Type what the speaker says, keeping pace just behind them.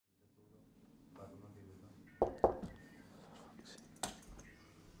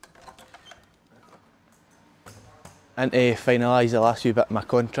And to finalise the last wee bit of my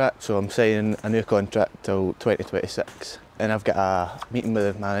contract, so I'm signing a new contract till 2026, and I've got a meeting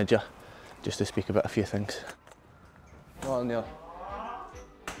with the manager just to speak about a few things. On there.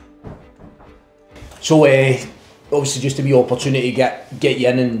 So obviously just a wee opportunity to get you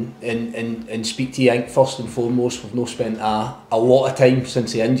in and speak to you. I think first and foremost, we've not spent a lot of time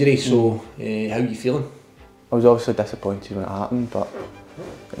since the injury, so how are you feeling? I was obviously disappointed when it happened, but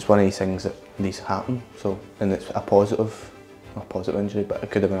it's one of these things that needs to happen. So, and it's not a positive injury, but it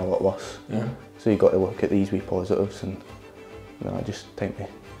could have been a lot worse. Yeah. So you got to look at these wee positives, and just time to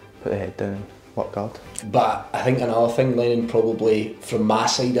put the head down and work hard. But I think another thing, Lennon, probably from my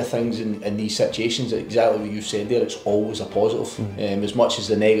side of things in these situations, exactly what you've said there, it's always a positive. As much as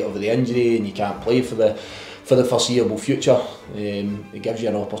the negative of the injury and you can't play for the foreseeable future, it gives you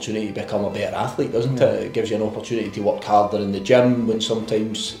an opportunity to become a better athlete, doesn't it? It gives you an opportunity to work harder in the gym when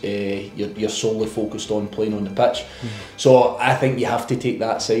sometimes you're solely focused on playing on the pitch. So I think you have to take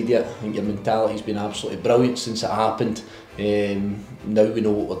that side of it. I think your mentality's been absolutely brilliant since it happened. Now we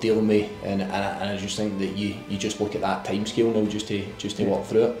know what we're dealing with, and I just think that you just look at that time scale now just to work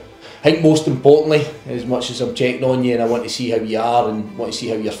through it. I think most importantly, as much as I'm checking on you and I want to see how you are and want to see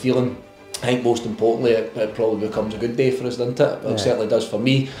how you're feeling, I think most importantly it probably becomes a good day for us, doesn't it? Well, it certainly does for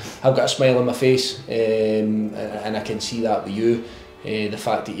me. I've got a smile on my face, and I can see that with you. The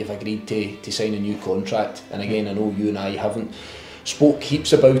fact that you've agreed to sign a new contract, and again I know you and I haven't spoke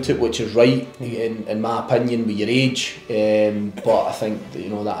heaps about it, which is right in my opinion with your age, but I think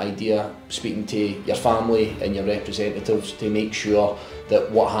that, that idea, speaking to your family and your representatives to make sure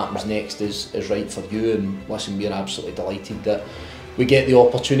that what happens next is right for you. And listen, we're absolutely delighted that we get the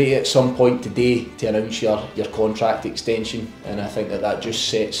opportunity at some point today to announce your contract extension, and I think that just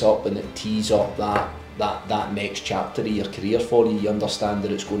sets up and it tees up that next chapter of your career for you. You understand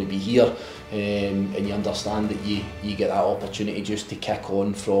that it's going to be here, and you understand that you get that opportunity just to kick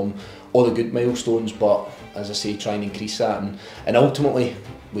on from all the good milestones, but as I say, try and increase that, and ultimately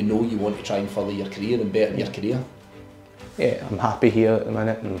we know you want to try and further your career and better your career. Yeah, I'm happy here at the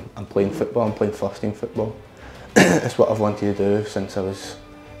minute, and I'm playing football, I'm playing first team football. It's what I've wanted to do since I was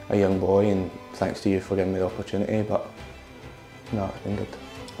a young boy, and thanks to you for giving me the opportunity, but no, it's been good.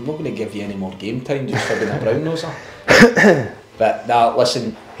 I'm not going to give you any more game time just for being a brown noser. But now,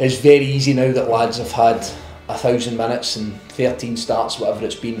 listen, it's very easy now that lads have had 1,000 minutes and 13 starts, whatever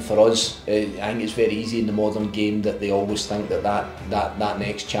it's been for us. I think it's very easy in the modern game that they always think that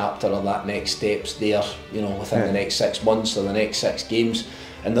next chapter or that next step's there, within the next 6 months or the next 6 games.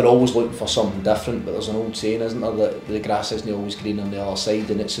 And they're always looking for something different, but there's an old saying, isn't there, that the grass isn't always green on the other side,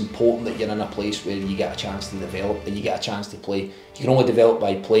 and it's important that you're in a place where you get a chance to develop and you get a chance to play. You can only develop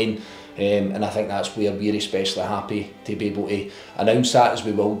by playing, and I think that's where we're especially happy to be able to announce that, as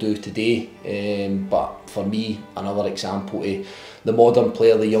we will do today. But for me, another example to the modern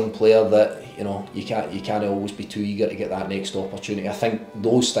player, the young player, that you can't always be too eager to get that next opportunity. I think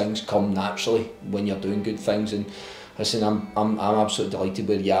those things come naturally when you're doing good things. And listen, I'm absolutely delighted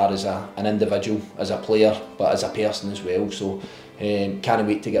where you are as an individual, as a player, but as a person as well. So can't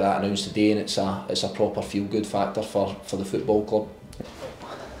wait to get that announced today, and it's a proper feel-good factor for the football club.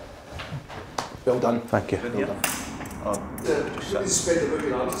 Well done. Thank you. Well done.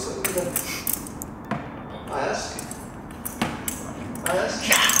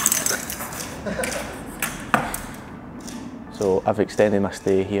 So I've extended my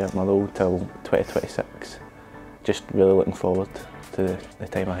stay here at Motherwell till 2026. Just really looking forward to the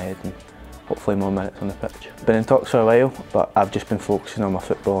time ahead and hopefully more minutes on the pitch. Been in talks for a while, but I've just been focusing on my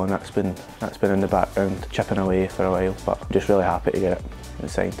football, and that's been in the background, chipping away for a while, but I'm just really happy to get it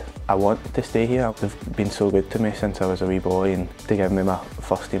signed. I want to stay here. They've been so good to me since I was a wee boy, and to give me my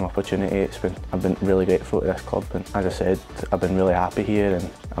first team opportunity, I've been really grateful to this club, and as I said, I've been really happy here, and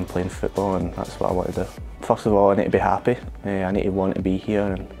I'm playing football, and that's what I want to do. First of all, I need to be happy. I need to want to be here,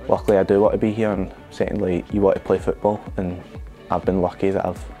 and luckily I do want to be here, and secondly, you want to play football, and I've been lucky that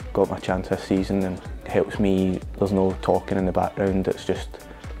I've got my chance this season, and it helps me. There's no talking in the background, it's just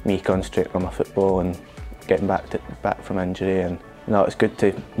me concentrating on my football and getting back from injury, and it's good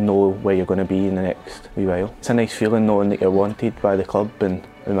to know where you're going to be in the next wee while. It's a nice feeling knowing that you're wanted by the club, and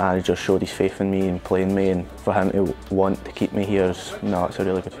the manager showed his faith in me and playing me, and for him to want to keep me here it's a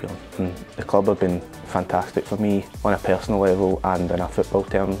really good feeling. And the club have been fantastic for me on a personal level and on a football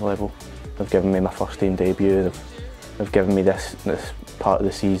terms level. They've given me my first team debut, they've given me this part of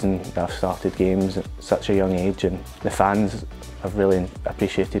the season that I've started games at such a young age, and the fans have really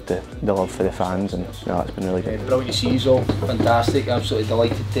appreciated the love for the fans, and it's been really good. Brilliant to see you all, fantastic, absolutely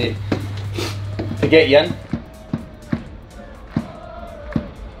delighted to get you in.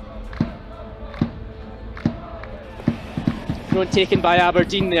 Thrown taken by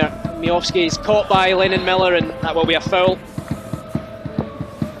Aberdeen there. Miofsky is caught by Lennon Miller, and that will be a foul.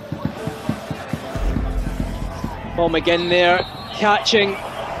 Paul McGinn there, catching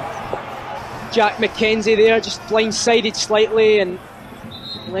Jack McKenzie there, just blindsided slightly, and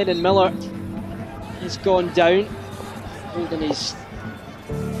Lennon Miller has gone down. Holding his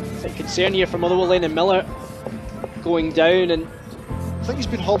concern here for Motherwell. Lennon Miller going down, and I think he's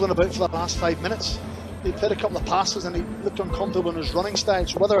been hobbling about for the last 5 minutes. He played a couple of passes and he looked uncomfortable in his running style,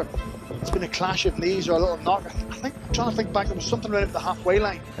 so whether it's been a clash of knees or a little knock, I'm trying to think back, there was something around at the halfway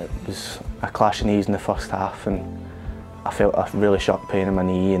line. It was a clash of knees in the first half, and I felt a really sharp pain in my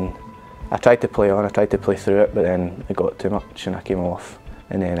knee, and I tried to play on, I tried to play through it, but then it got too much and I came off.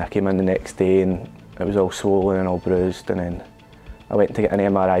 And then I came in the next day and it was all swollen and all bruised, and then I went to get an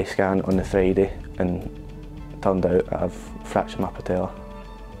MRI scan on the Friday, and it turned out I've fractured my patella.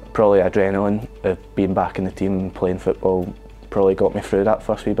 Probably adrenaline of being back in the team and playing football probably got me through that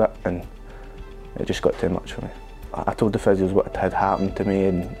first wee bit, and it just got too much for me. I told the physios what had happened to me,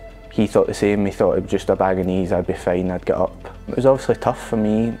 and he thought the same. He thought it was just a bag of knees, I'd be fine, I'd get up. It was obviously tough for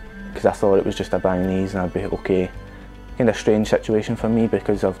me because I thought it was just a bag of knees and I'd be okay. Kind of a strange situation for me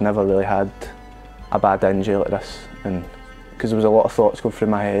because I've never really had a bad injury like this, and because there was a lot of thoughts going through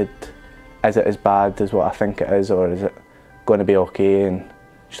my head. Is it as bad as what I think it is, or is it going to be okay? And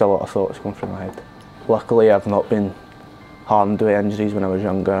just a lot of thoughts going through my head. Luckily I've not been harmed with injuries when I was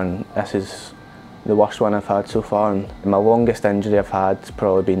younger, and this is the worst one I've had so far, and my longest injury I've had has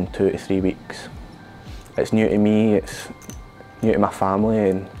probably been 2 to 3 weeks. It's new to me, it's new to my family,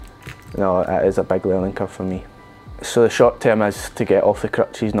 and it is a big learning curve for me. So the short term is to get off the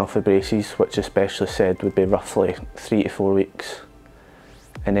crutches and off the braces, which the specialist said would be roughly 3 to 4 weeks.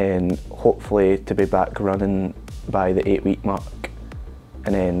 And then hopefully to be back running by the 8-week mark.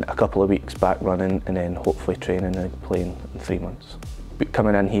 And then a couple of weeks back running, and then hopefully training and playing in 3 months. But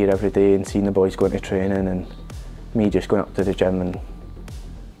coming in here every day and seeing the boys going to training and me just going up to the gym, and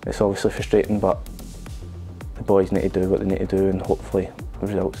it's obviously frustrating, but the boys need to do what they need to do, and hopefully the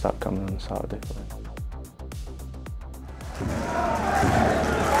results start coming on Saturday.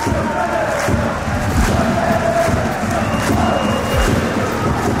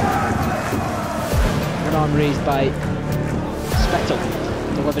 An arm raised by Spittle.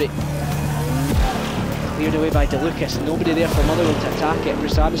 Delivery cleared away by DeLucas. Nobody there for Motherwell to attack it.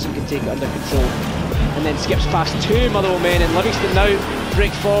 Bruce Anderson can take it under control, and then skips past 2 Motherwell men, and Livingston now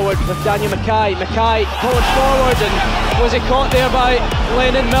break forward with Daniel Mackay. Mackay going forward, and was it caught there by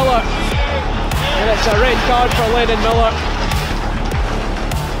Lennon Miller? And it's a red card for Lennon Miller.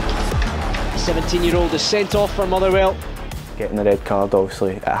 17-year-old is sent off for Motherwell. Getting the red card,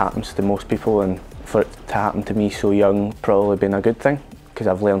 obviously it happens to most people, and for it to happen to me so young probably been a good thing, because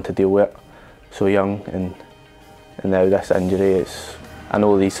I've learned to deal with it so young, and now this injury, I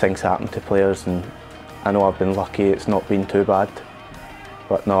know these things happen to players, and I know I've been lucky it's not been too bad,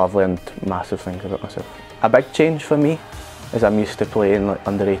 but no, I've learned massive things about myself. A big change for me is I'm used to playing like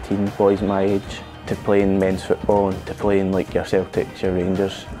under 18 boys my age, to playing men's football and to playing like your Celtics, your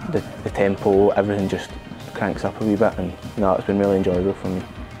Rangers. The tempo, everything just cranks up a wee bit, and it's been really enjoyable for me.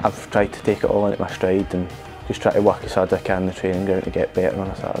 I've tried to take it all into my stride and just try to work as hard as I can in the training ground to get better on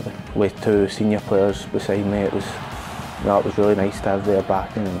a Saturday. With 2 senior players beside me, it was really nice to have their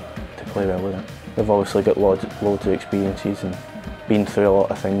backing and to play well with it. They've obviously got loads of experiences and been through a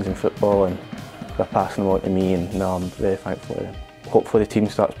lot of things in football, and they're passing them on to me, and I'm very thankful to them. Hopefully the team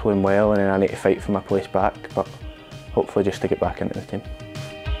starts playing well, and then I need to fight for my place back, but hopefully just to get back into the team.